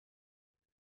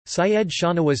Syed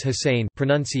Shahnawaz Hussain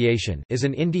pronunciation is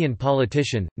an Indian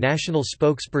politician, national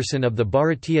spokesperson of the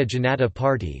Bharatiya Janata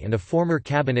Party and a former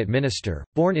cabinet minister.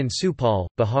 Born in Supal,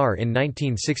 Bihar in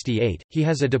 1968, he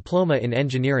has a diploma in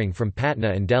engineering from Patna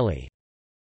and Delhi.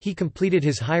 He completed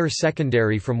his higher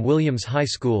secondary from Williams High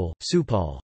School,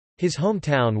 Supal. His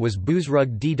hometown was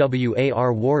Buzrug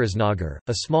Dwar Warisnagar,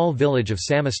 a small village of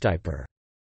Samastipur.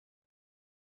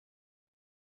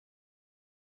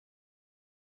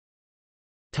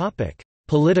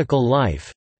 Political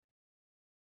life.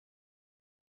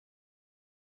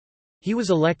 He was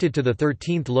elected to the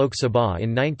 13th Lok Sabha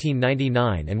in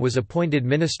 1999 and was appointed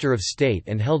Minister of State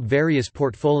and held various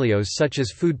portfolios such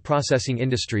as food processing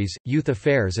industries, youth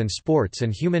affairs and sports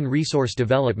and human resource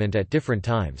development at different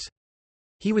times.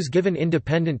 He was given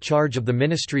independent charge of the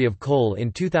Ministry of Coal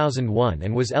in 2001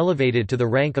 and was elevated to the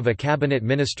rank of a cabinet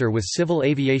minister with civil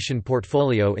aviation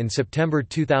portfolio in September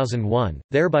 2001,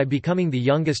 thereby becoming the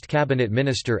youngest cabinet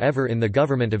minister ever in the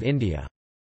Government of India.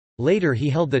 Later he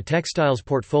held the textiles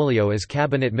portfolio as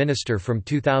cabinet minister from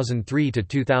 2003 to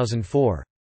 2004.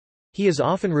 He is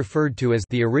often referred to as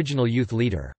the original youth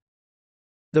leader.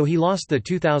 Though he lost the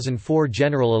 2004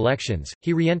 general elections,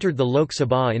 he re-entered the Lok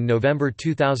Sabha in November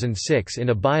 2006 in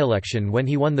a by-election when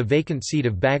he won the vacant seat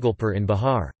of Bhagalpur in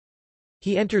Bihar.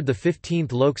 He entered the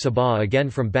 15th Lok Sabha again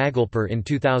from Bhagalpur in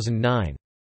 2009.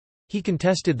 He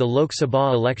contested the Lok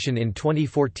Sabha election in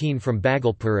 2014 from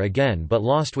Bhagalpur again but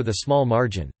lost with a small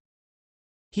margin.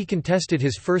 He contested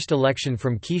his first election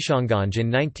from Kishanganj in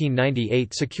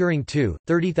 1998 securing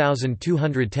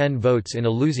 30,210 votes in a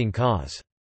losing cause.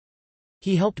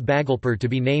 He helped Bhagalpur to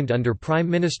be named under Prime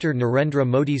Minister Narendra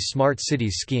Modi's Smart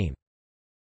Cities scheme.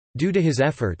 Due to his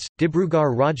efforts,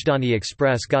 Dibrugarh Rajdhani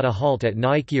Express got a halt at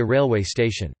Naikia railway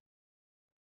station.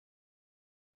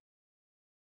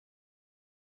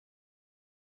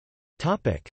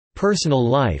 Personal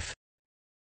life.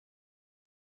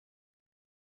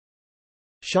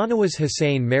 Shahnawaz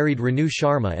Hussain married Renu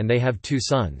Sharma and they have two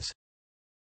sons.